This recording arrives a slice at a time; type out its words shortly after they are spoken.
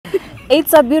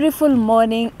It's a beautiful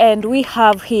morning and we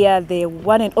have here the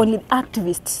one and only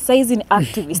activist, Saizin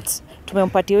activist.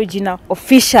 Tumempatia jina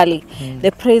officially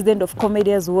the president of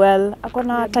comedy as well.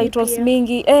 Akona titles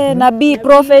mingi, nabii,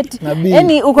 prophet,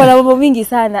 yani uko na mambo mingi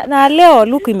sana. Na leo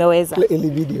look imeweza.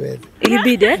 Ilibidi weza.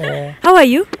 Ilibidi How are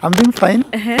you? I'm doing fine.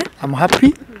 I'm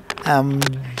happy. I'm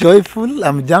joyful,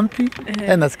 I'm jumpy,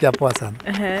 nasikia poa sana.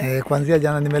 Kuanzia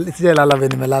jana sijalala vile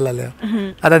nimelala leo.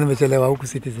 Hata nimechelewa huku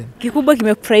Citizen. Kikubwa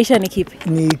kimekufurahisha ni kipi?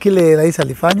 Ni kile rais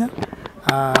alifanya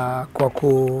kwa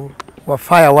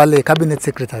kuwafire wale cabinet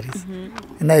secretaries.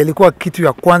 Na ilikuwa kitu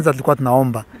ya kwanza tulikuwa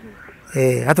tunaomba.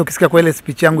 Hata ukisikia kwa ile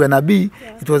speech yangu ya nabii,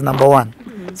 it was number 1.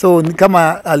 So ni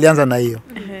kama alianza na hiyo.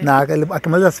 Na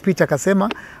akimaliza speech akasema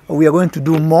we are going to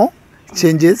do more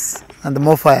changes and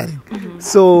more firing.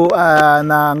 So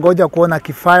na ngoja kuona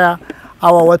kifaya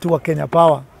hawa watu wa Kenya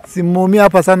Power. Simumia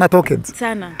hapa sana tokens.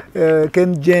 Sana.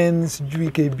 Ken James,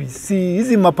 KBC,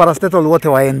 hizi maparastatal wote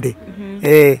waende.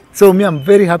 So me, I'm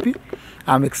very happy.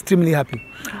 I'm extremely happy.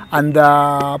 And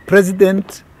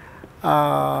President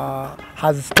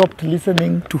has stopped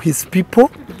listening to his people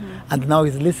and now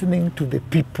he's listening to the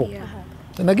people.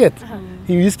 And I get,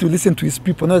 he used to listen to his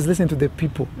people, now he's listening to the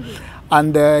people.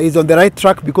 And he's on the right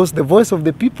track because the voice of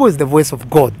the people is the voice of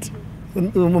God.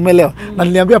 Umelewa? Na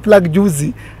niliambia plug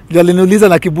juzi, ndio aliniuliza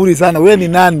na kiburi sana, wewe ni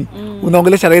nani?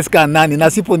 Unaongelesha rais kama nani?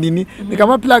 Na sipo nini?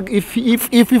 Nikama plug if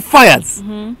he fires.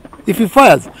 If he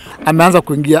fires, ameanza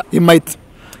kuingia, he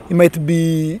might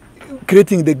be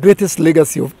creating the greatest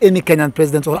legacy of any Kenyan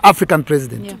president or African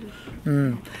president.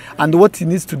 And what he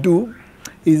needs to do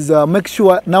is make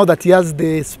sure now that he has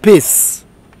the space.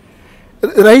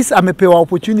 Rais amepewa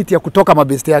opportunity ya kutoka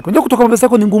mabeste yake. Unajua kutoka mabeste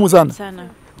yako ni ngumu sana.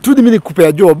 Tudi mimi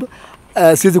nikupea job,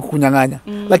 siwezi kukunyang'anya.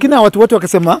 Lakini watu wote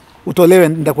wakasema utolewe,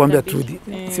 nitakwambia Tudi,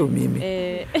 sio mimi.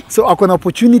 So akona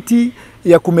opportunity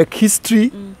ya kumake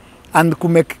history and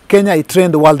kumake Kenya a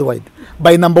trend worldwide.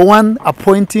 By number 1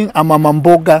 appointing a Mama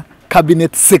Mboga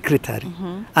cabinet secretary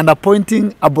and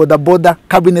appointing a Boda Boda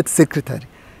cabinet secretary.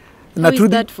 How is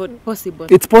that possible?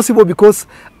 It's possible because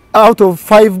out of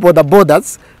 5 Boda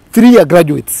Bodas, 3 are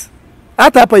graduates.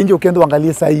 Hata hapa nje ukienda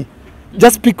uangalie sahi.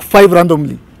 Just pick 5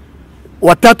 randomly.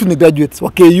 Watatu ni graduates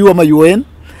wa KU ama UN.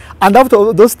 And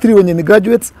after those 3 when ni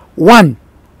graduates, 1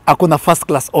 akona first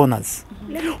class honors.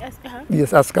 Let me ask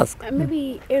Yes, ask.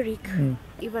 Maybe Eric,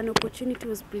 if an opportunity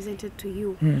was presented to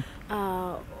you,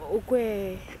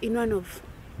 ukwe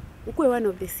one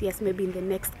of the CS maybe in the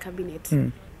next cabinet.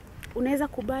 Unaweza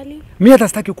kubali? Mimi hata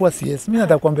sitaki kuwa CS. Mimi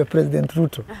nataka kuambia President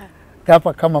Ruto.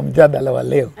 Hapa kama mjadala wa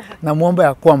leo na muomba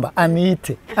ya kwamba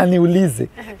aniite, aniulize,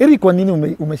 Eric, kwa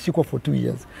nini umeshikwa for 2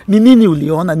 years? Ni nini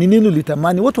uliona? Ni nini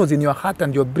ulitamani? What was in your heart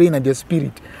and your brain and your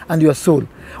spirit and your soul?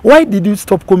 Why did you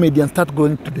stop comedy and start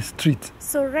going to the street?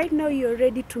 So right now you're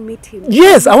ready to meet him?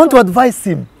 Yes, I want to advise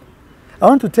him. I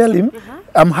want to tell him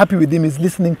I'm happy with him. He's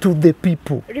listening to the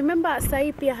people. Remember,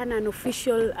 Sai pia hana an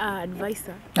official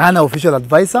advisor. Hana official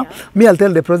advisor. Me, I'll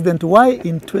tell the president why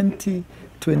in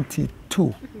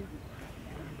 2022.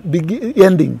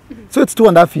 Ending. So it's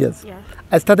 2.5 years.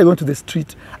 I started going to the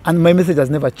street and my message has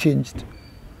never changed.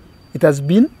 It has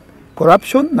been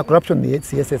corruption, na corruption ni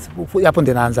CSS. Hapo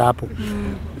ndio naanza hapo.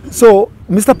 So,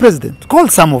 Mr. President, call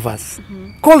some of us.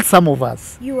 Call some of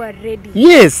us. You are ready.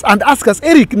 Yes, and ask us,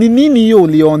 Eric, ni nini hiyo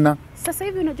uliona? Sasa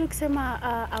hivi unajua kusema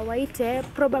awaite,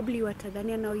 probably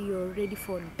watadhania now you're ready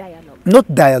for dialogue. Not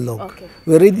dialogue. Okay.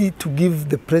 We're ready to give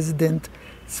the president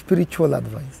spiritual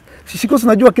advice. Shikosu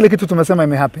najua kile kitu tumesema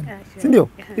ime happen. Si ndio?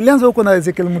 Ilianza huko na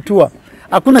Ezekiel Mutua.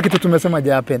 Hakuna kitu tumesema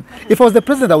haja happen. If I was the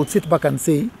president I would sit back and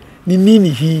say ni nini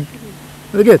hii?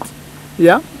 You get?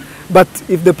 Yeah? But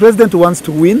if the president wants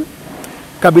to win,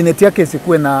 cabinet yake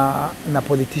isikuwe na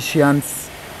politicians.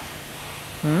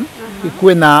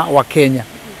 Ikuwe na Wakenya.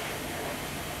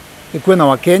 Ikuwe na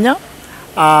Wakenya.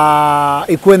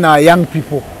 Ikuwe na young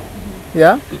people.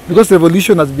 Yeah? Because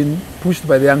revolution has been pushed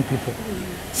by the young people.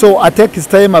 So I take his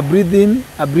time, I breathe in,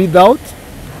 I breathe out.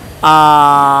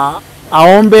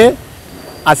 Aombe,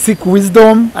 I seek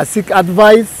wisdom, I seek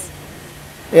advice.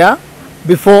 Yeah?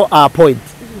 Before I appoint.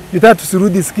 Jutaka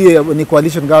tusirudi sikie ni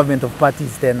coalition government of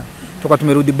parties tena. Toka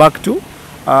tumerudi back to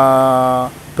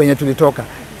penye tulitoka.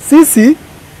 Sisi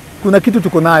kuna kitu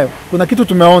tuko nayo. Kuna kitu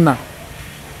tumeona.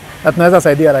 Na tunaweza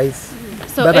saidia rais.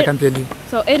 So that I can tell you.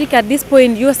 So Eric, at this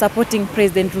point you are supporting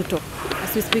President Ruto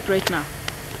as we speak right now.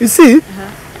 You see,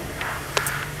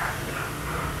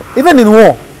 even in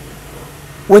war,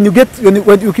 when you get,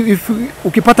 if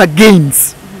ukipata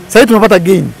gains, sasa tumepata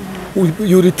gain,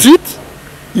 you retreat,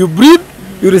 you breathe,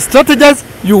 you re-strategize,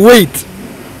 you wait.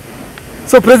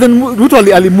 So President Ruto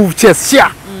ali move chess,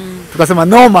 tukasema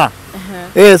noma.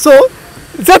 So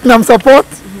Sasa namsupport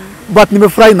but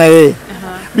nimefurahi na yeye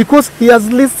because he has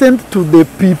listened to the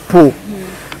people.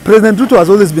 President Ruto has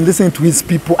always been listening to his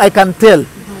people. I can tell.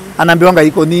 Anaambiwanga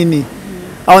iko nini.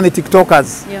 Hao ni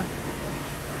TikTokers.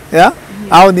 Yeah?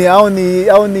 Hao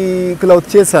ni cloud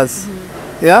chasers.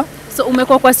 Yeah? So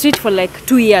umekuwa kwa street for like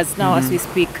 2 years now as we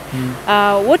speak.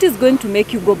 What is going to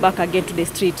make you go back again to the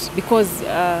street? Because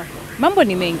mambo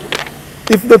ni mengi.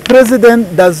 If the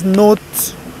president does not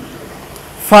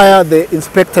fire the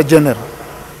inspector general,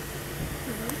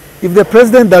 if the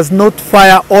president does not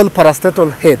fire all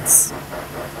parastatal heads,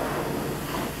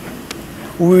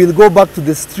 we will go back to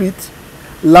the street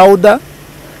louder,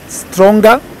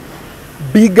 stronger,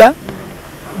 bigger,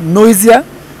 noisier,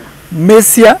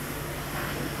 messier,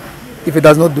 if it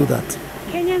does not do that.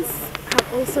 Kenyans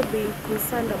have also been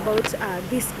concerned about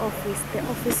this office, the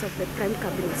office of the Prime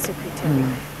Cabinet Secretary.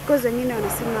 Because wengine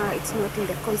wanasema it's not in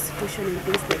the constitution and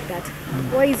things like that.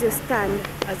 What is your stand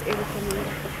as a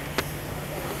commander?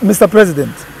 Mr.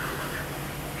 President,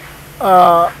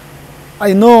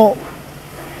 I know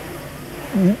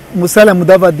Musalia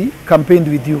Mudavadi campaigned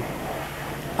with you.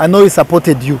 I know he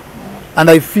supported you, and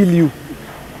I feel you.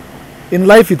 In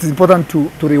life, it's important to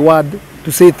reward,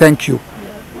 to say thank you.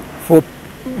 For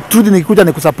truly nikikuja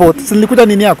nikusupport. Si nilikuja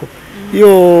nini yako?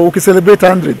 Hiyo ukicelebrate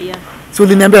 100. So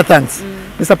uliniambia thanks.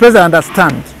 Mr. President, I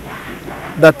understand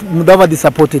that Mudavadi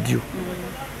supported you.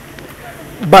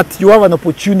 But you have an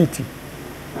opportunity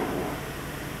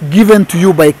given to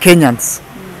you by Kenyans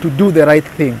to do the right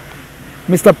thing.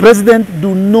 Mr. President,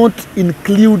 do not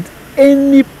include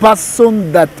any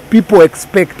person that people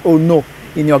expect or know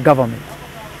in your government.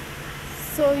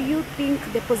 So you think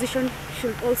the position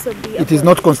should also be... It is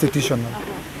not constitutional.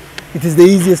 It is the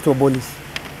easiest to abolish.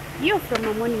 You're from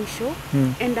a morning show,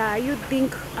 and you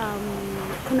think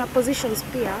kuna positions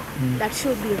pia that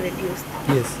should be reduced.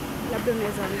 Yes. Labda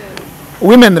unaweza ongea.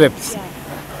 Women reps. Yeah.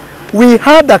 We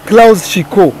had a clause,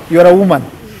 Shiko, you're a woman,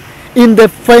 in the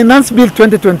Finance Bill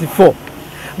 2024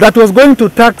 that was going to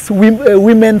tax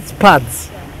women's pads.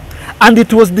 And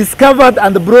it was discovered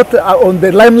and brought on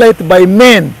the limelight by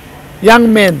men,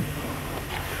 young men.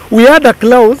 We had a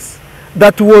clause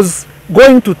that was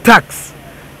going to tax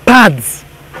pads.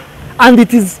 And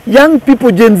it is young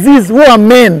people, Gen Zs, who are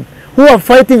men, who are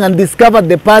fighting and discovered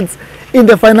the pads in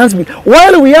the Finance Bill.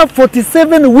 While we have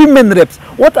 47 women reps,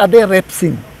 what are they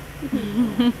repsing?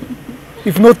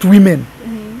 If not women.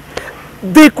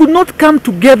 They could not come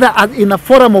together in a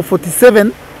forum of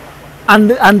 47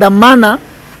 and a manner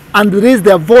and raise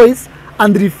their voice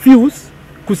and refuse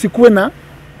kusikue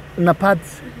na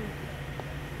pads.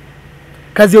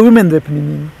 Kazi ya women rep ni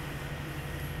nini?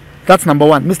 That's number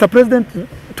one. Mr. President,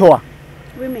 toa.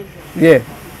 Women. Yeah.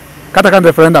 Katakan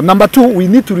referendum. Number two, we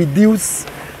need to reduce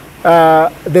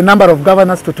the number of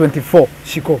governors to 24.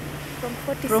 Shiko.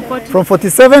 From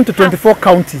 47 to 24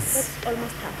 counties. That's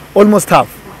almost half. Almost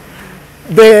half.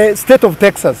 The state of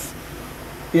Texas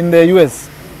in the US,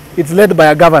 it's led by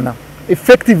a governor.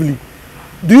 Effectively,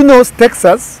 do you know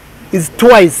Texas is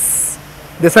twice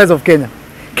the size of Kenya?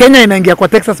 Kenya inaingia kwa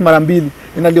Texas mara mbili,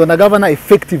 inaliona governor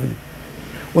effectively.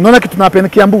 Unaona kitu tunapenda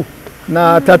Kiambu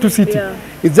na Tatu City. Yeah.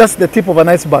 It's just the tip of an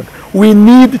iceberg. We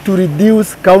need to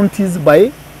reduce counties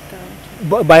by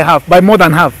half, by more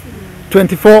than half.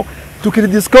 24.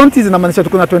 Tukireduce counties inamaanisha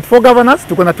tuko na 24 governors,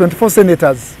 tuko na 24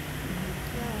 senators.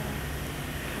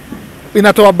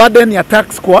 Inatoa burden ya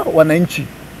tax kwa wananchi.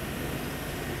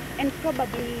 And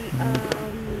probably,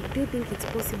 do you think it's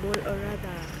possible, or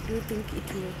rather, do you think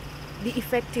it will be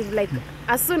effective, like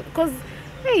as soon, because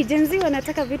hey, Gen Z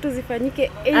wanataka vitu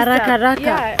zifanyike haraka.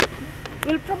 Yeah,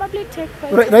 will probably take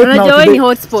quite right now today,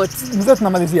 hotspots. Mzee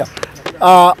tunamalizia.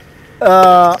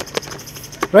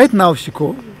 Right now,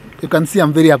 Shiko, you can see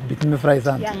I'm very upbeat. Nimefurahi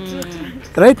sana. Yeah.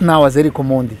 Right now, as Eric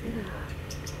Omondi,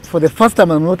 for the first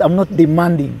time, I'm not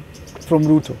demanding from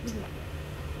Ruto.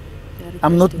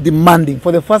 I'm not demanding.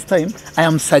 For the first time, I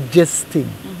am suggesting.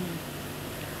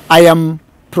 I am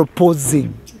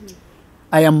proposing.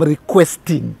 I am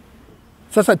requesting.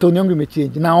 Sasa toni yangu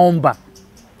imechange. Naomba.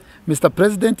 Mr.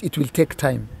 President, it will take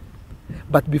time.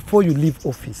 But before you leave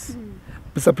office,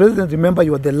 Mr. President, remember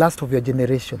you are the last of your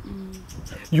generation.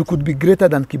 You could be greater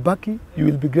than Kibaki. You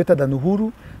will be greater than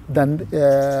Uhuru, than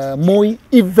Moi,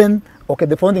 even, okay,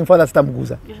 the founding fathers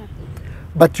Tamguza.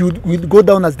 But you will go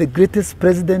down as the greatest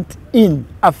president in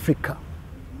Africa.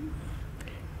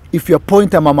 If you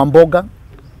appoint a Mamamboga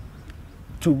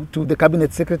to the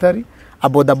cabinet secretary, a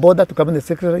Boda to cabinet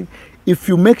secretary, if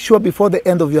you make sure before the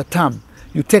end of your term,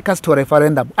 you take us to a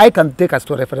referendum. I can take us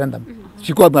to a referendum.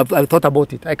 I thought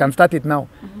about it. I can start it now.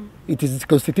 It is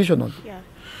constitutional. Yeah.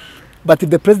 But if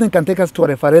the president can take us to a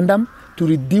referendum to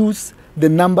reduce the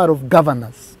number of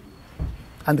governors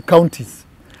and counties,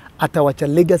 atawacha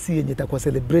legacy yenye itakuwa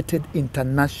celebrated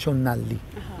internationally.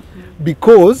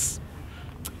 Because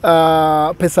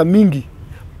pesa mingi,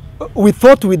 we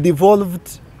thought we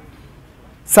devolved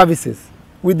services,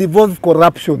 we devolved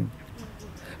corruption.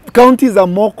 Counties are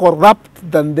more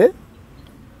corrupt than the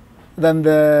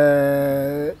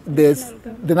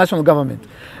national government.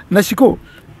 Nashiko,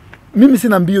 mimi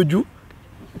sina mbio juu,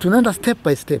 tunaenda step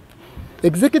by step.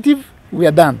 Executive, we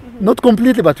are done. Not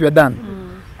completely, but we are done.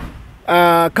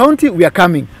 County, we are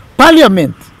coming.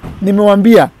 Parliament,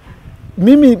 nimewambia,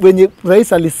 mimi wenye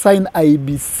rais alisign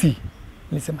IBC,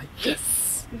 nilisema yes.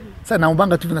 Sasa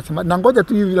naombanga tu nasema, nangoja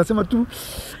tu hivi nasema tu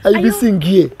IBC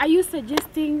ngie. Are you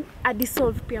suggesting a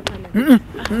dissolved peer parliament?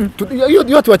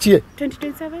 Hiyo tuachie.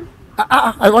 2027?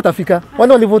 Hawatafika.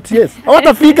 Wale walivote yes.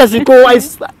 Hawatafika Shiko.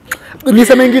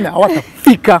 Niseme ingine,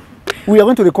 hawatafika. We are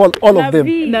going to recall all of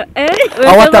them.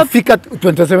 Hawatafika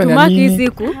 27 ya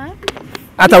nini?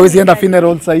 Hata wezi enda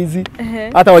funeral saizi.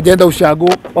 Hata wajaenda ushago,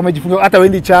 wamejifunga, hata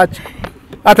wendi church.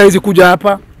 Hata wezi kuja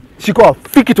hapa. Shiko,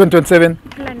 fiki 2027.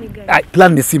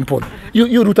 Plan ni simple.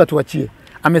 You Ruta tuachie.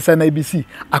 Amesign IBC,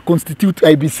 a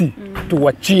constitute IBC,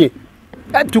 tuachie.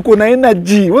 Tuko na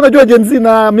energy. Unajua Gen Z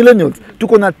na millennials,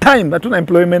 tuko na time, hatuna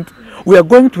employment. We are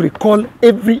going to recall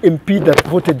every MP that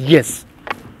voted yes.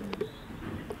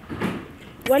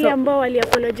 Wale ambao wali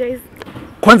apologize.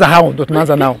 Kwanza hao ndo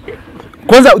tunaanza nao.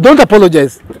 Kwanza don't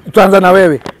apologize. Tuanza na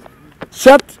wewe.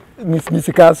 Shut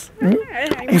nisikas.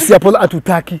 Usiapolo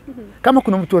atutaki. Kama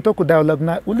kuna mtu watoko dialogue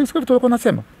na ulisikia vitu walikuwa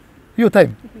nasema hiyo time.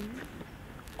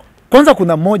 Kwanza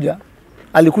kuna mmoja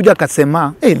alikuja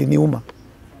akasema, iliniuma.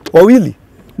 Wawili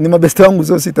ni mabeste wangu,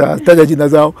 sio sitataja jina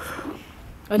zao.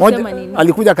 Mmoja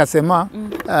alikuja akasema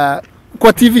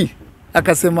kwa TV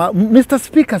akasema, Mr.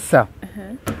 Speaker sir,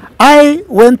 I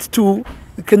went to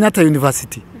Kenyatta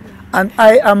University and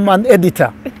I am an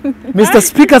editor. Mr.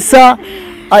 Speaker sir,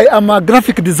 I am a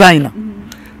graphic designer.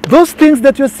 Those things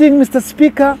that you're seeing, Mr.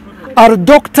 Speaker, are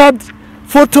doctored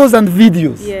photos and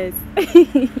videos. Yes.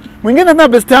 Mwingine na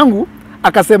best yangu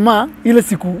akasema ile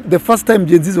siku the first time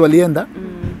Gen Z walienda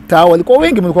taa walikuwa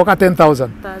wengi, mlikuwa ka 10,000.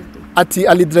 Ati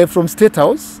ali drive from State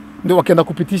House ndio wakaenda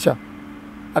kupitisha.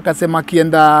 Akasema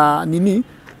akienda nini?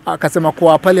 Akasema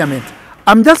kwa parliament.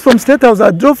 I'm just from State House.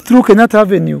 I drove through Kenyatta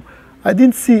Avenue. I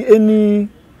didn't see any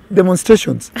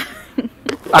demonstrations.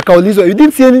 Akaulizwa, you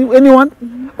didn't see anyone?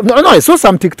 No, I saw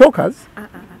some TikTokers.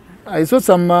 I saw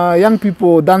some young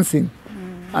people dancing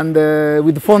and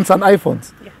with phones and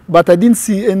iPhones, but I didn't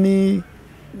see any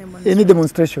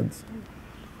demonstrations.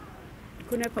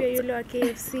 Kuna pia yule wa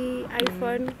KFC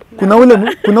iPhone.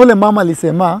 Kuna ule mama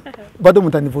alisema bado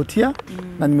mtanivotia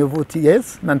na nimevotia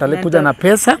yes na nitalekuja na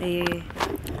pesa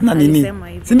na nini,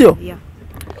 si ndio?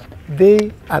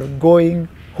 They are going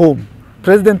home.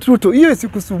 President Ruto, hiyo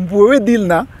sikusumbue, we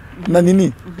deal na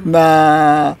nini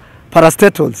na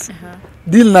parastatals.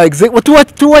 Deal na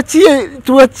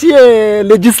tuachie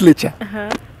legislature.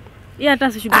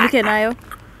 Hata sishughulike nayo.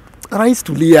 Rais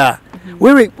tulia.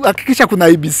 Wewe hakikisha kuna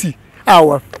IBC.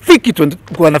 Fiki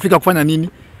wanafika kufanya nini?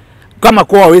 Kama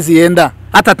kwa hawezi enda,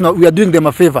 hata we are doing them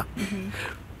a favor.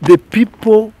 The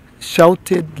people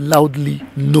shouted loudly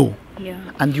no. Yeah.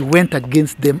 And you went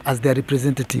against them as their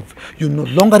representative. You no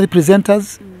longer represent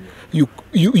us. You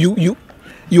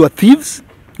are thieves.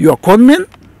 You are conmen.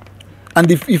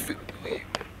 And if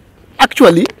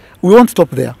actually we won't stop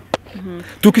there.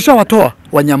 Tukisha watoa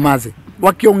wanyamaze.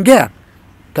 Wakiongea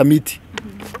committee.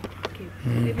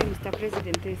 Maybe Mr.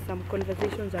 President, there is some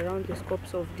conversations around the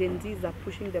scopes of Gen Zs are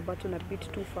pushing the button a bit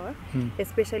too far,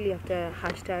 especially after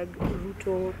hashtag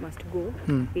Ruto must go,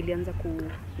 ilianza ku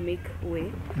make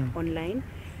way online.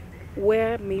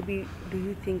 Where maybe do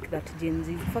you think that Gen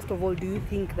Zs, first of all, do you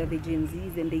think that the Gen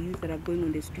Zs and the youth that are going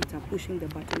on the streets are pushing the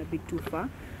button a bit too far?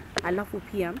 Alafu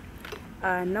pia,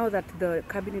 now that the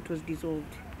cabinet was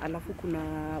dissolved, alafu kuna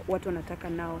watu wanataka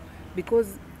now,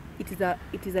 because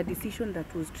it is a decision that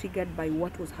was triggered by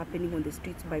what was happening on the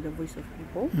streets by the voice of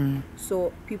people.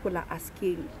 So people are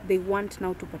asking, they want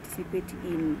now to participate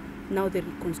in now the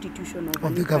reconstitution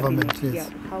of the government. Yes.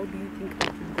 Yeah. How do you think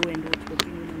that will go and what's your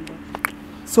opinion on that?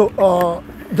 So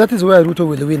that is where Ruto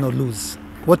will win or lose.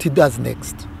 What he does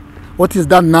next. What he's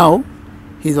done now,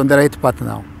 he's on the right path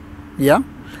now. Yeah?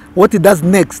 What he does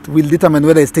next will determine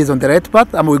whether he stays on the right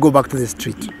path and we go back to the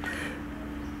street.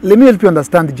 Let me help you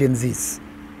understand Gen Zs.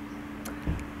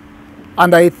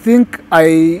 And I think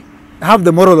I have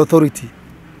the moral authority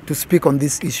to speak on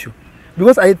this issue.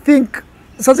 Because I think,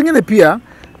 saa zingine pia,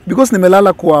 because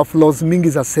nimelala kwa flaws mingi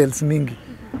za cells mingi,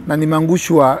 na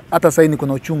nimeangushwa hata sasa niko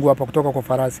na uchungu hapa kutoka kwa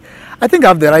farasi. I think I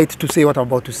have the right to say what I'm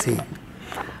about to say.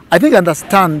 I think I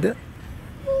understand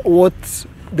what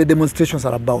the demonstrations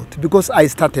are about because I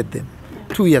started them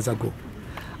 2 years ago.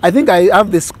 I think I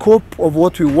have the scope of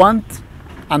what we want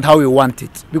and how we want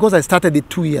it because I started it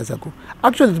 2 years ago.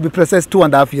 Actually, to be precise,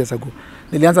 2.5 years ago.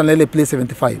 Nilianza Lele Play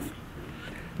 75.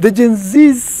 The Gen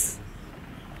Zs,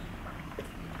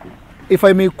 if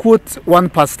I may quote one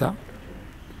pastor,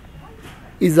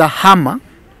 is a hammer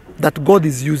that God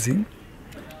is using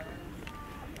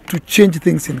to change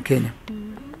things in Kenya.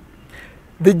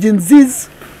 The Gen Zs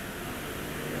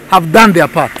have done their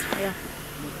part. Yeah.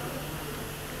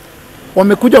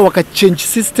 Wamekuja waka change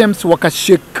systems, waka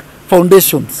shake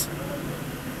foundations.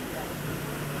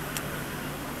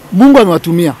 Mungu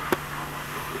amewatumia.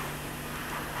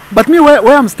 But me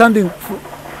where I'm standing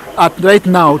at right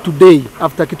now, today,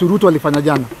 after kitu Ruto alifanya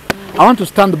jana, I want to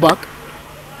stand back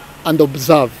and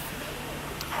observe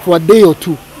for a day or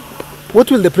two.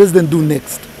 What will the president do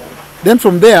next? Then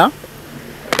from there,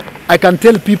 I can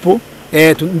tell people,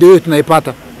 ndio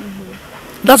tunaipata.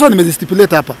 That's what we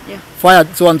stipulate hapa. Yeah. Fire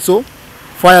so and so,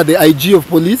 fire the IG of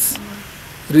police,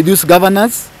 reduce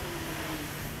governors,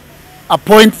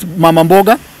 appoint Mama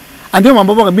Mboga. And then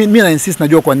Mama Mboga, mimi na insist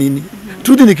najua kwa nini.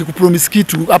 Trudy nikikupromise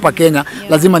kitu hapa Kenya,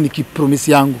 lazima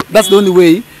nikipromise yangu. That's the only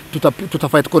way tuta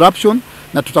fight corruption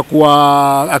na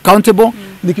tutakuwa accountable.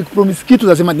 Nikikupromise kitu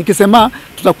lazima nikisema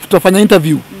tutafanya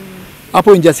interview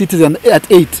hapo India Citizen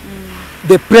at 8.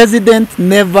 The president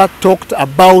never talked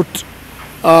about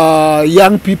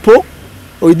young people,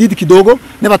 or he did kidogo,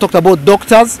 never talked about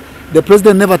doctors. The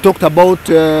president never talked about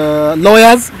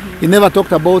lawyers. He never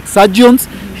talked about surgeons.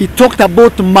 He talked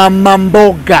about Mama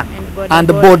Mboga and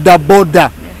Boda Boda.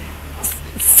 Yeah.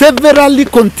 Severally,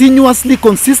 continuously,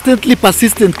 consistently,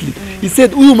 persistently. He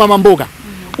said, huyu Mama Mboga,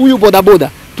 huyu Boda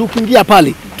Boda, tukiingia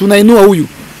pale, tunainua huyu.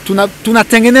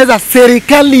 Tunatengeneza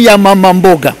serikali ya Mama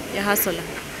Mboga. Ya hustler.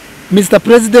 Mr.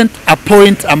 President,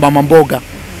 appoint a Mama Mboga.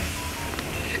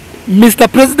 Mr.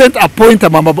 President, appoint a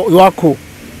Mama Mboga wako.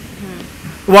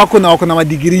 Wako na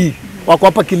madigrii. Wako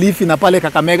hapa Kilifi na pale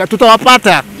Kakamega.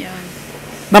 Tutawapata. Yeah.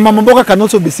 Na Mama Mboga can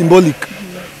also be symbolic.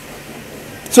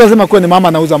 So lazima kuwe ni mama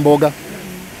anauza mboga.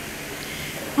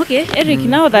 Okay, Eric,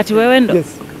 now that wewe ndo. Yes.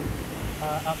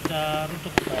 After Ruto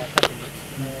cabinet,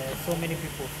 so many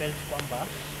people felt kwamba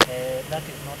that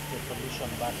is not the solution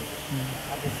bado.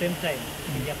 At the same time,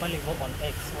 ingia pale on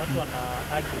X, watu wana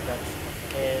argue that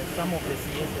some of the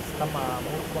CSs kama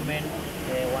Murkomen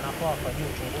wanafaa wafanyie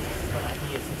uchunguzi sana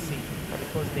EACC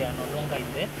because they are no longer in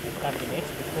the cabinet,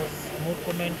 because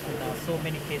Murkomen kuna so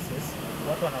many cases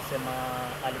watu wanasema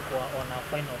alikuwa on a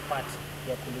final part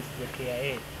ya police ya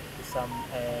KIA to some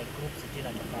groups jina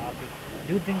kikawapi.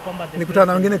 Do you think kwamba nikutana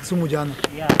na wengine Kisumu jana?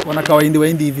 Yeah. Wanakaa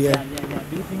waindi hivi. Yeah.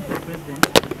 Do you think the president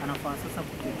anafaa sasa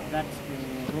kutake that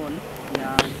role ya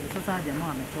sasa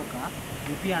jamaa ametoka,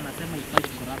 pia anasema he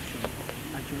fights corruption,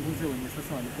 achunguze wenye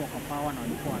sasa walikuwa kwa power na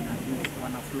walikuwa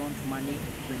wana flaunt money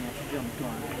kwenye atijua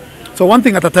mtoa. So one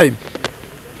thing at a time.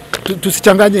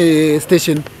 Tusichanganye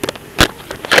station.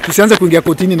 Tusianze kuingia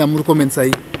kotini na Murkomen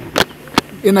sahi.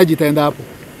 Energy itaenda hapo.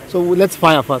 So let's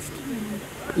fire first.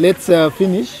 Let's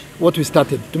finish what we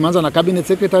started. Tumeanza na cabinet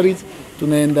secretaries,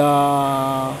 tunaenda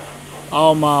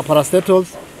parastatals,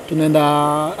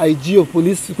 tunaenda IG of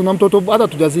police. Kuna mtoto hata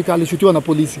tujazika alishutiwa na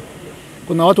polisi.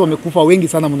 Kuna watu wamekufa wengi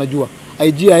sana mnajua.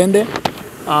 IG aende,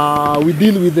 we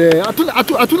deal with the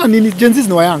atuna nini, Gen Zs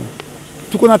ni wayang.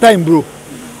 Tuko na time bro.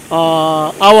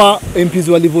 Our MPs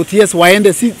walivote yes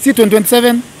waende si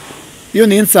 2027. Hiyo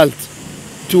ni insult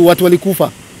to watu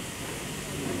walikufa.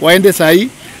 Waende sahi.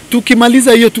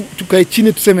 Tukimaliza hiyo tukae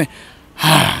chini tuseme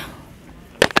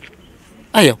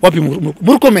aya wapi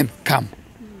Murkomen come.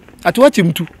 Atuache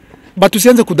mtu. But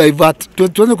tusianze kudivert.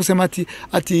 Tuanze kusema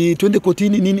ati tuende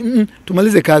kotini nini.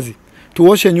 Tumalize kazi.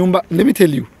 Tuoshe nyumba. Let me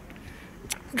tell you.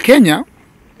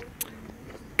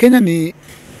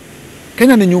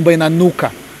 Kenya ni nyumba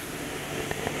inanuka.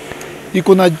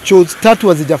 Iko na choo 3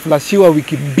 hazijaflashiwa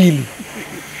wiki 2.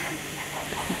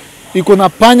 Iko na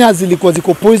panya zilikuwa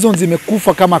ziko poison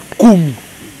zimekufa kama 10.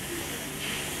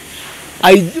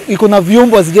 Iko na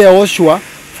vyombo hazijaoshwa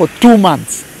for 2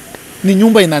 months. Ni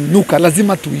nyumba inanuka,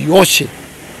 lazima tuioshe.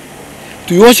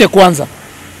 Tuioshe kwanza.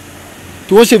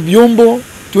 Tuoshe vyombo,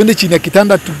 tuende chini ya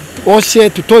kitanda tuoshe,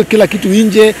 tutoe kila kitu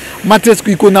nje. Mattress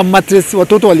iko na mattress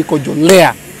watoto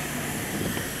walikojolea.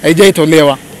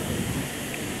 Haijaitolewa.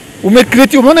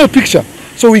 Umeona hiyo picture?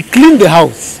 So we clean the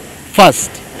house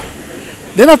first.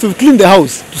 Then after we clean the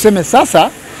house, tuseme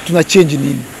sasa tuna change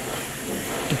nini?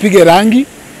 Tupige rangi,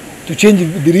 tu change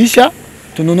dirisha,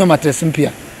 tununue mattress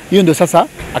mpya. Hiyo ndio sasa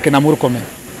akina Murkomen.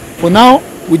 For now,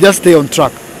 we just stay on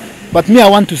track. But me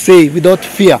I want to say without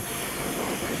fear.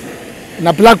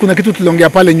 na plug kuna kitu tuliongea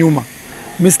pale nyuma.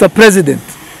 Mr. President,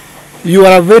 you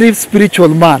are a very spiritual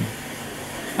man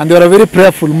and you are a very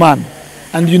prayerful man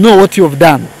and you know what you have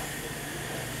done.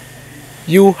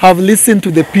 You have listened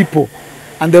to the people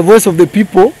and the voice of the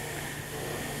people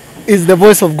is the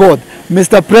voice of God.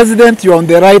 Mr. President, you are on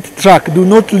the right track. Do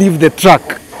not leave the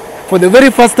track. For the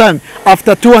very first time,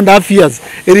 after 2.5 years,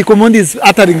 Eric Omondi is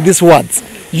uttering these words.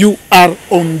 You are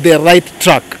on the right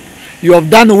track. You have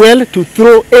done well to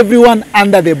throw everyone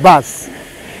under the bus.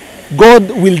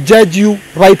 God will judge you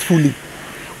rightfully.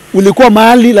 Ulikuwa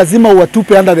mahali lazima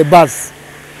uwatupe under the bus.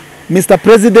 Mr.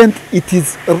 President, it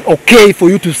is okay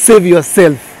for you to save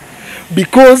yourself.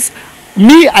 Because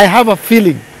me, I have a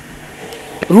feeling.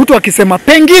 Ruto akisema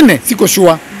pengine, siko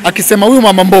sure, akisema huyu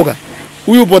mama mboga,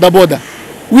 huyu boda boda.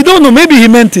 We don't know, maybe he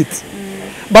meant it.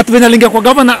 But when alingia kwa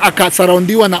governor,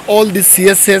 akasurroundiwa na all these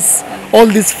CSS,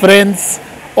 all these friends,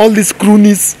 all these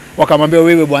cronies, wakamwambia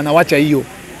wewe bwana wacha hiyo.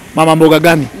 Mama mboga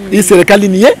gani? Hii serikali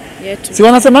ni yetu. Si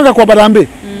wanasemanga kwa Barambe?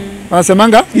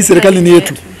 Wanasemanga hii serikali ni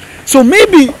yetu. So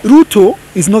maybe Ruto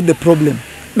is not the problem.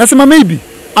 Nasema maybe.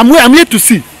 I'm yet to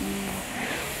see.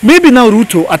 Maybe now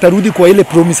Ruto atarudi kwa ile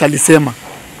promise alisema.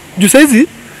 Juu saizi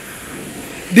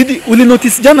uli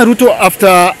notice jana Ruto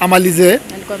after amalize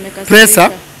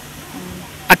pressa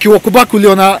akiwa kubaki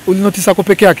uli notice ako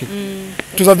peke yake.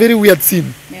 It was a very weird scene.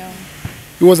 Yeah.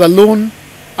 He was alone.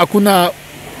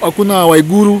 Hakuna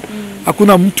Waiguru,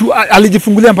 hakuna mtu,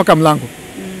 alijifungulia mpaka mlango.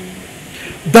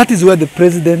 That is where the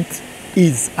president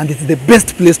is and it's the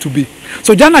best place to be.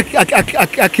 So jana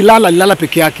alilala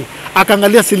peke yake,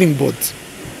 akaangalia ceiling boards.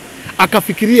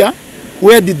 Akafikiria,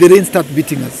 where did the rain start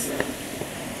beating us?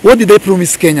 What did they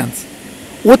promise Kenyans?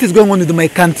 What is going on with my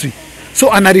country?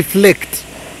 So ana reflect.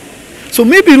 So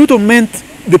maybe Ruto meant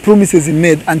the promises he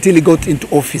made until he got into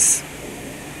office.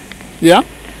 Yeah?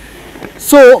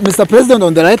 So, Mr. President,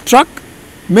 on the right track,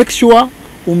 make sure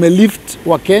lift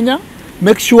wa Kenya,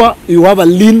 make sure you have a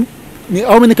lean.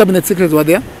 How many cabinet secretaries were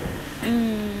there?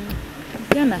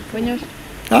 Jana, when you're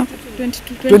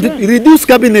 20, reduce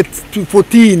cabinet to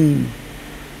 14.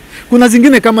 Kuna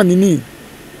zingine kama nini?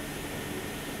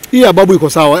 Hii ababu iko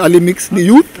sawa, ali mix ni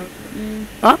youth.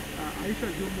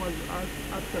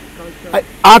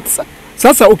 Arts.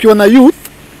 Sasa ukiona youth,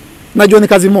 najua ni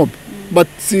kazi mob. But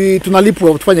si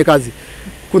tunalipwa tufanye kazi.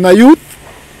 Kuna youth,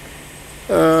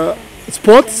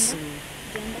 sports,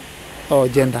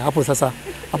 gender. Hapo sasa,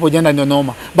 hapo gender ndio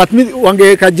noma. But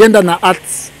wangeweka gender na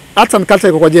arts and culture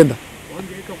iko kwa gender.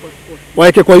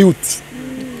 Waeke kwa youth.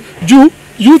 Juu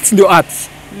youth ndio arts.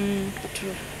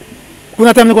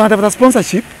 Kuna time nilikuwa natafuta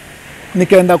sponsorship,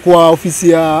 nikaenda kwa ofisi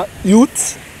ya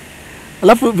youth.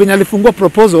 Alafu venye alifungua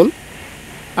proposal,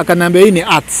 akaniambia hii ni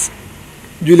arts.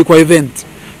 Juu ilikuwa event.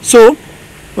 So,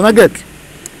 unaget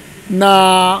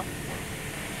na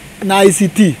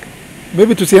ICT,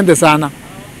 maybe tusiende sana.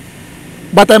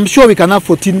 But I'm sure we can have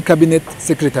 14 cabinet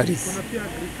secretaries.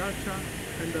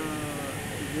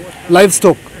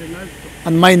 Livestock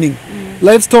and mining.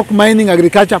 Livestock, mining,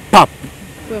 agriculture, pap.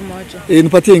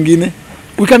 Nipatie ingine.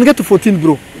 We can get to 14,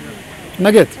 bro.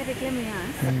 Unaget? Eric, let me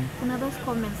ask. Kuna those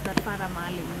comments that Farah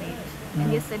Maalim made.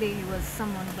 And yesterday he was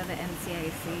summoned by the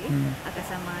NCIC.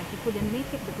 Akasema he couldn't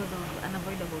make it because of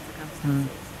unavoidable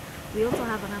circumstances. We also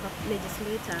have another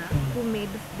legislator who made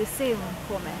the same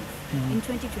comments in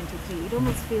 2023. It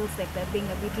almost feels like they're being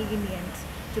a bit lenient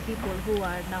to people who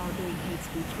are now doing hate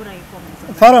speech. What are your comments on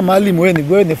that? Farah Maalim,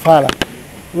 wewe ni Farah.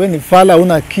 Wewe ni Farah,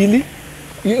 una akili.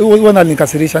 Wewe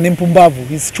unanikasirisha, ni mpumbavu.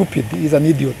 He's stupid. He's an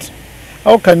idiot.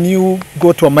 How can you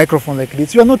go to a microphone like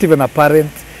this? You are not even a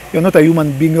parent. You are not a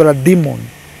human being. You are a demon.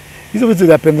 Hizo vitu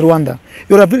vya Rwanda.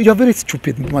 You are very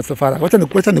stupid, Mr. Farah.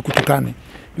 Wacha nikutukane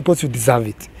because you deserve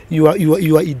it. You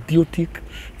are idiotic.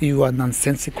 You are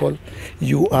nonsensical.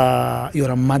 You are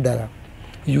a murderer.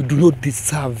 You do not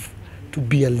deserve to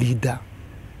be a leader.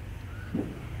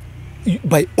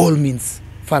 By all means,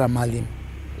 Farah Maalim,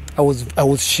 I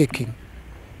was shaking.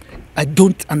 I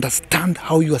don't understand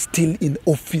how you are still in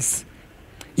office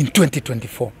in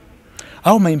 2024.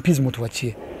 How my MPs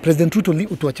mutuachie. President Ruto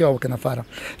utuachie wa wakena Farah.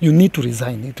 You need to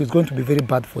resign. It was going to be very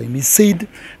bad for him. He said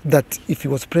that if he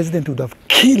was president, he would have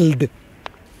killed.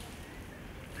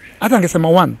 Hata angesema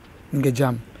 1,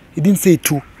 ningejam. He didn't say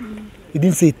 2. He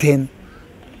didn't say 10.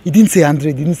 He didn't say 100.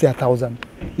 He didn't say 1,000.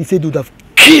 He said he would have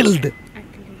killed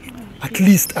at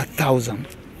least 1,000.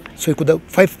 So he could have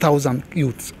 5,000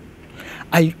 youths.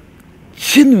 I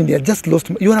genuinely, I just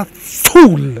lost. You are a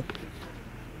fool.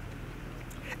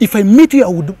 If I meet you,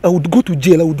 I would go to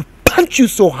jail. I would punch you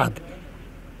so hard.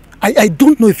 I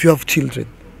don't know if you have children.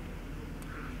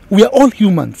 We are all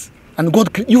humans. And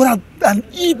you are an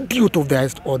idiot of the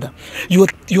highest order. You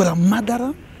are a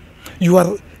murderer.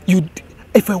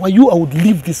 If I were you, I would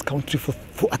leave this country for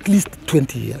at least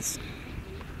 20 years.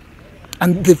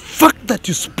 And the fact that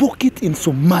you spoke it in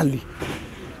Somali,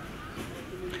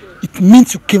 it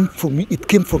means it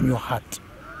came from your heart.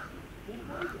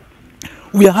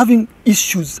 We are having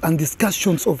issues and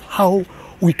discussions of how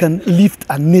we can lift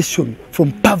a nation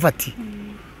from poverty.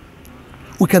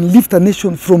 We can lift a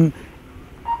nation from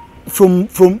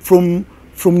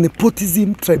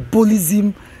nepotism,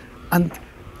 tribalism, and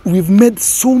we've made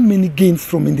so many gains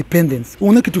from independence. You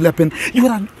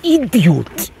are an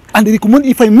idiot. And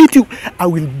if I meet you, I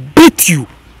will beat you.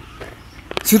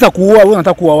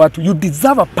 You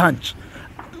deserve a punch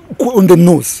on the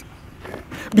nose.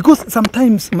 Because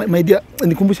sometimes, my dear,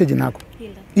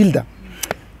 Hilda,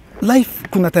 life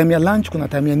kuna time ya lunch, kuna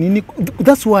time ya nini.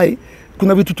 That's why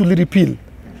kuna vitu repeal.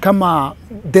 Kama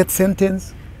death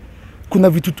sentence, kuna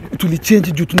vitu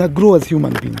change juu tuna grow as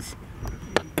human beings.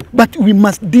 But we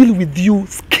must deal with you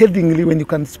scathingly when you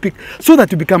can speak, so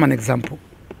that you become an example.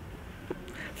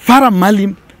 Farah,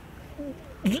 Maalim,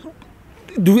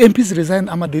 do MPs resign?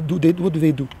 What do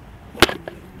they do?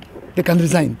 They can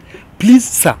resign. Please,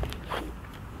 sir.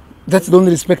 That's the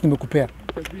only respect nimekupea.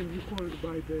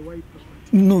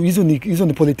 No, hizo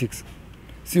ni politics.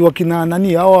 Si wakina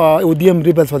nani hawa ODM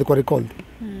rebels walikuwa recalled.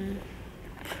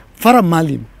 Farah,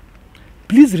 Maalim,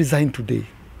 please resign today.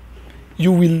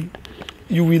 We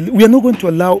are not going to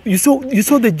allow. You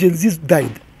saw the Gen Zs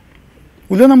died.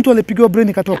 Uliona mtu alipigiwa brain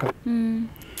ikatoka.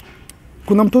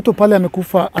 Kuna mtoto pale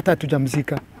amekufa hata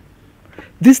hatujamzika.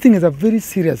 This thing is a very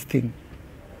serious thing.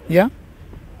 Yeah?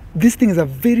 This thing is a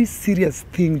very serious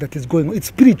thing that is going on. It's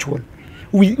spiritual.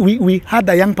 We had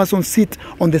a young person sit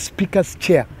on the speaker's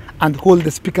chair and hold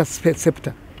the speaker's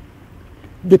scepter.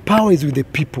 The power is with the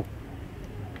people.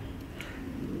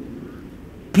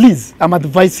 Please, I'm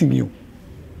advising you.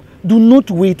 Do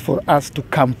not wait for us to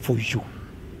come for you.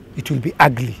 It will be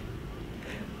ugly.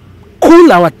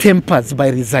 Cool our tempers by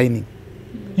resigning.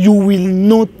 You will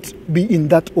not be in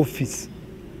that office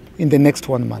in the next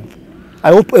 1 month.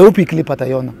 I hope you clip at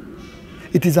Ayona.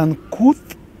 It is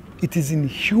uncouth, it is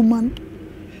inhuman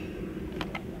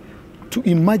to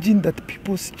imagine that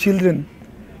people's children,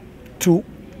 to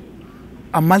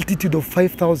a multitude of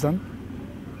 5,000,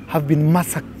 have been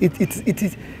massacred.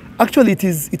 It's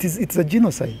a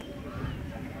genocide.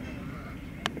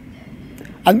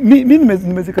 And mimi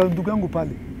nimezika ndugu yangu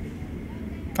pale.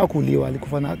 Hakuuliwa,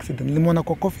 alikufa na accident. Nilimwona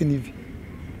kwa coffin hivi.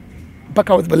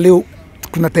 Mpaka leo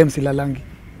kuna time silalangi.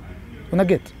 Una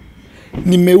get?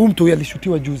 Mtu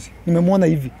alishutiwa juzi. Nimemwona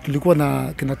hivi. Tulikuwa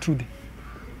na kina Trudy.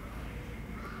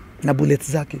 Na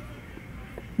bullets zake.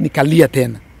 Nikalia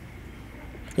tena.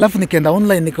 Alafu nikaenda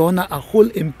online nikaona a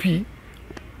whole MP.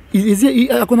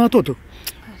 Akona watoto?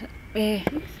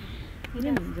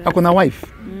 Akona wife?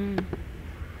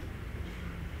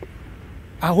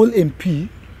 A whole MP.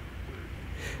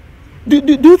 Do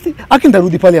you think I can do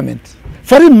the parliament?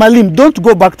 Farah, Maalim, don't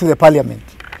go back to the parliament.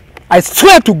 I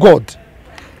swear to God,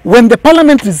 when the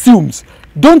parliament resumes,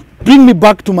 don't bring me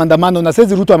back to Mandamano na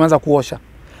says Ruto ameanza kuosha.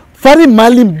 Farah,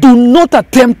 Maalim, do not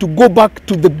attempt to go back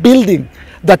to the building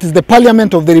that is the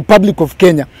parliament of the Republic of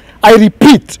Kenya. I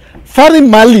repeat, Farah,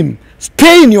 Maalim,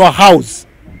 stay in your house.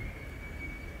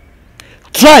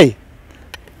 Try.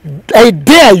 I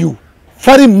dare you,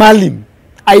 Farah, Maalim,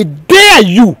 I dare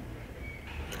you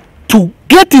to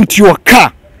get into your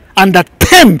car and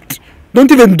attempt, don't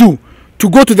even do, to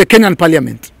go to the Kenyan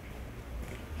parliament.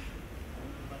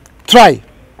 Try.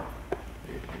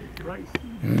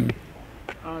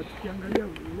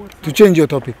 To change your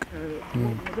topic.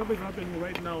 Whatever is happening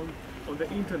right now on the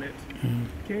internet,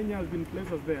 Kenya has been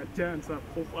placed as the giants of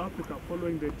Africa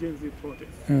following the Gen Z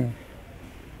protests.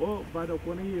 Baada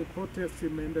kuona hii protest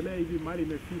imeendelea hivi mali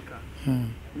imefika.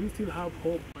 We still have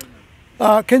hope.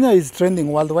 Kenya is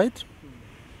trending worldwide.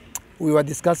 We were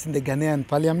discussed in the Ghanaian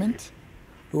parliament.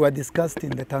 We were discussed in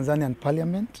the Tanzanian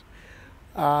parliament.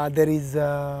 There is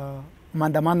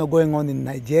maandamano going on in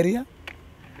Nigeria.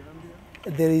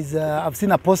 There is, I've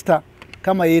seen a poster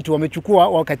kama yetu wamechukua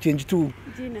wakachange tu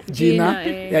jina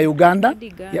ya Uganda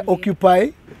ya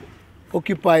Occupy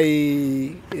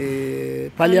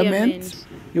Parliament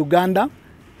Uganda.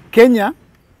 Kenya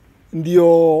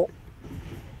ndio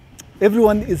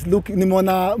everyone is looking.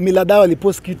 Nimeona Miladawa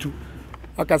alipost kitu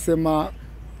akasema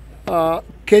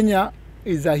Kenya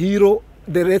is a hero,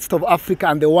 the rest of Africa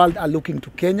and the world are looking to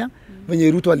Kenya.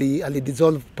 Venye Ruto ali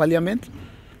dissolve parliament.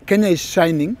 Kenya is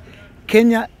shining.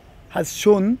 Kenya has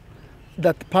shown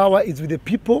that power is with the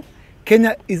people.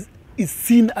 Kenya is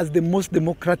seen as the most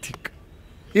democratic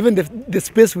even the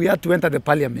space we had to enter the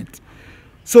parliament.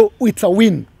 So it's a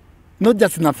win, not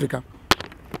just in Africa,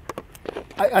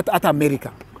 at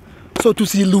America. So to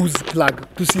see lose plug,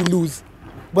 to see lose.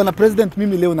 Bwana President,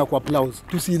 mimi leo na applause,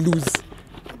 to see lose.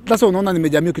 Sasa unaona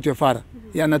nimejamia kitu ya Farah.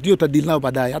 Ya na hiyo tadili nao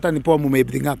baadaye. Hata nipoa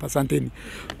bring up, asanteni.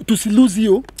 To see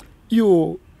lose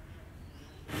hiyo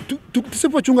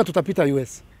tusipochunga tutapita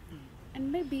US.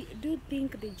 And maybe, do you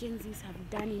think the Gen Zs have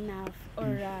done enough,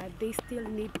 or they still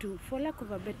need to, for lack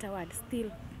of a better word,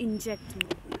 still inject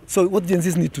more? So what Gen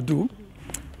Zs need to do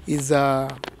is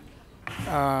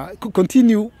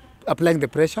continue applying the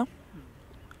pressure,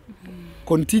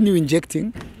 continue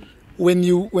injecting. When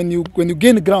you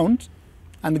gain ground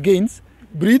and gains,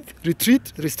 breathe,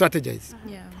 retreat, re-strategize.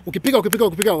 Yeah. Ukipiga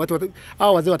watu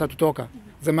hao wazee watatutoka.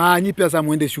 Sema nyi pia sasa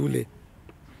muende shule.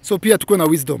 So pia tuko na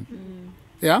wisdom.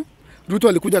 Yeah? Ruto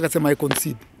alikuja akasema I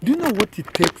concede. Do you know what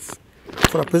it takes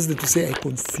for a president to say I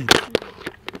concede?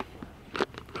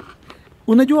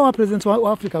 Unajua wa president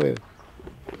wa Afrika wewe?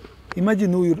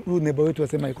 Imagine huyu neighbor wetu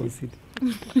asema I concede.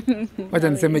 Wacha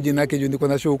niseme jina yake juu niko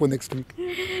na show huko next week.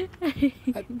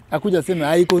 Akuja aseme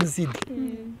I concede.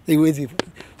 Haiwezi.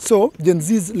 So Gen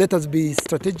Zs, let us be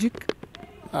strategic.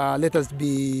 Let us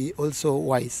be also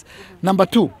wise. Number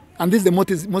 2, and this is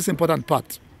the most important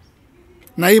part.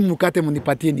 Na hii mkate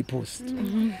munipatie ni post.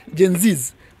 Gen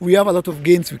Zs, we have a lot of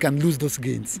gains, we can lose those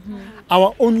gains.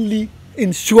 Our only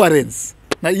insurance,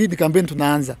 na hii ni campaign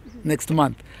tunaanza next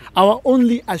month. Our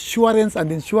only assurance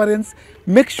and insurance,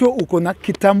 make sure uko na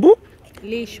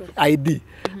kitambulisho ID.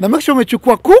 Na make sure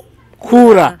umechukua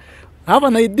kura. Have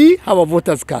an ID, have a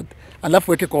voter's card.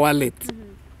 Alafu weke kwa wallet.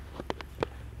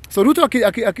 So Ruto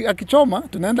akichoma,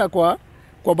 tunaenda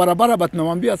kwa barabara, but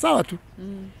tunamwambia sawa tu.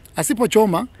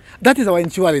 Asipochoma, that is our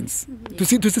insurance. To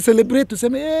celebrate,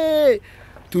 tuseme hey,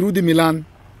 turudi Milan.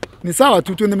 Ni sawa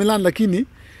tu tuende Milan, lakini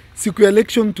siku ya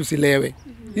election tusilewe.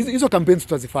 Hizo campaigns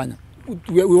tutazifanya.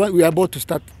 We are about to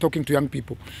start talking to young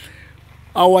people.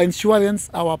 Our insurance,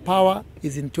 our power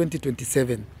is in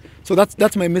 2027. So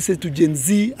that's my message to Gen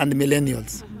Z and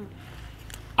millennials.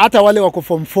 Hata wale wako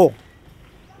form 4.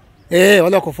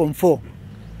 Wale wako form 4.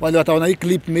 Wale wataona hii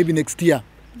clip maybe next year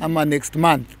ama next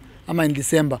month ama in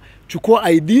December.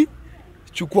 Chukua ID,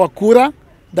 chukua kura,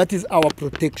 that is our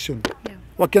protection. Yeah.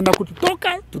 Wakienda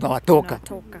kututoka, tunawatoka.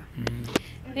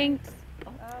 Thanks. Just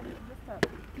a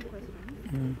few questions.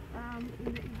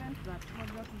 In the event that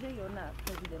hatujaiona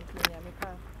president mwenye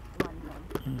amekaa one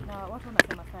term, na watu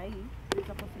wanasema saa hii there's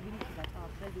a possibility that our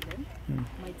president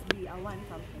might be a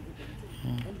one-term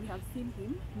president, and we have seen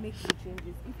him make the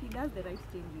changes. If he does the right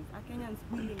changes, are Kenyans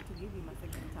willing to give him a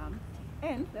second term?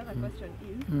 And the other question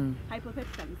is,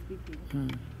 hypothetically speaking,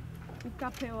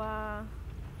 ukapewa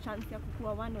chance ya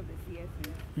kukuwa one of the CSs,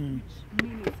 which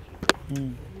ministry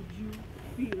would you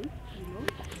feel,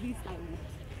 this I would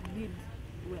lead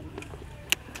well?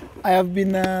 I have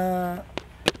been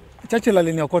Churchill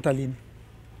aliniokota lini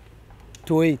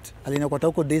 28 aliniokota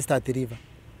huko Daystar at River.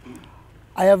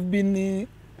 I have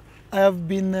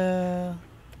been a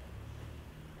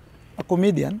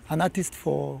comedian, an artist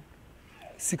for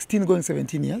 16 going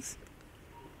 17 years.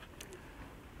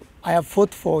 I have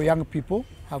fought for young people.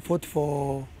 I have fought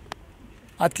for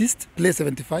artists, Play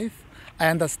 75. I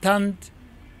understand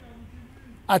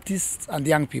artists and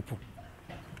young people.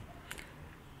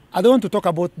 I don't want to talk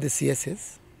about the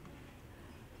CSS.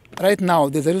 Right now,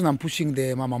 there's a reason I'm pushing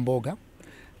the Mama Mboga.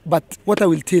 But what I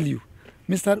will tell you,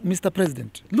 Mr.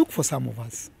 President, look for some of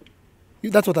us.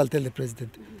 That's what I'll tell the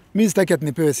President. Mr.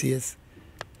 Nipewe CS.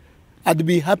 I'd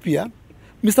be happier.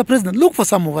 Mr. President, look for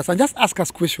some of us and just ask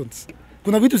us questions.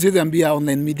 Kuna vitu siwezi ambia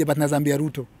online media, but nazambia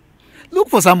Ruto. Look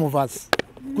for some of us.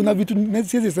 Kuna vitu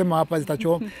siwezi sema hapa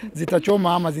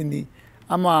zitachoma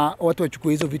ama watu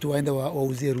wachukue hizo vitu waende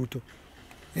wauzie Ruto.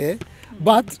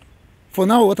 But for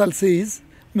now, what I'll say is,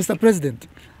 Mr. President,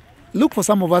 look for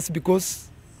some of us, because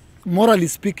morally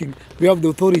speaking, we have the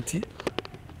authority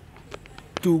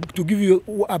to give you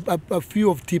a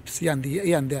few of tips here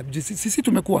and there. Sisi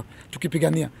tumekuwa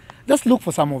tukipigania. Just look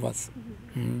for some of us.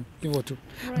 Hivyo tu.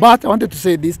 But I wanted to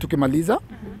say this tukimaliza.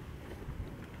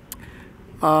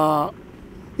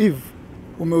 If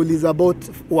umeuliza about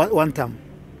one term.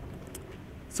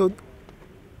 So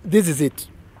this is it.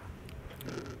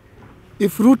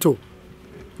 If Ruto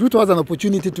has an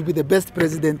opportunity to be the best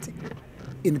president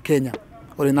in Kenya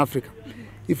or in Africa,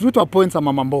 if Ruto appoints a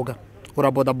Mama Mboga or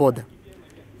a Boda,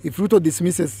 if Ruto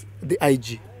dismisses the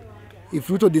IG, if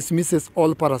Ruto dismisses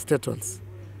all parastatals,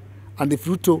 and if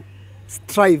Ruto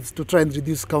strives to try and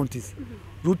reduce counties,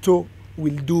 Ruto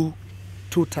will do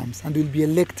 2 terms and will be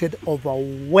elected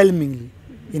overwhelmingly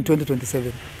in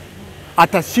 2027.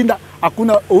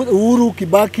 Hakuna Uhuru,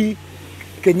 Kibaki,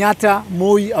 Kenyatta,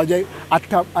 Moi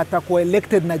atakuwa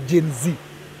elected na Gen Z.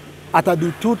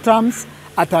 Atadu 2 terms,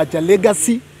 ataacha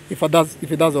legacy if it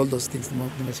does all those things.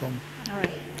 All right.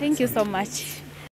 Thank you so much.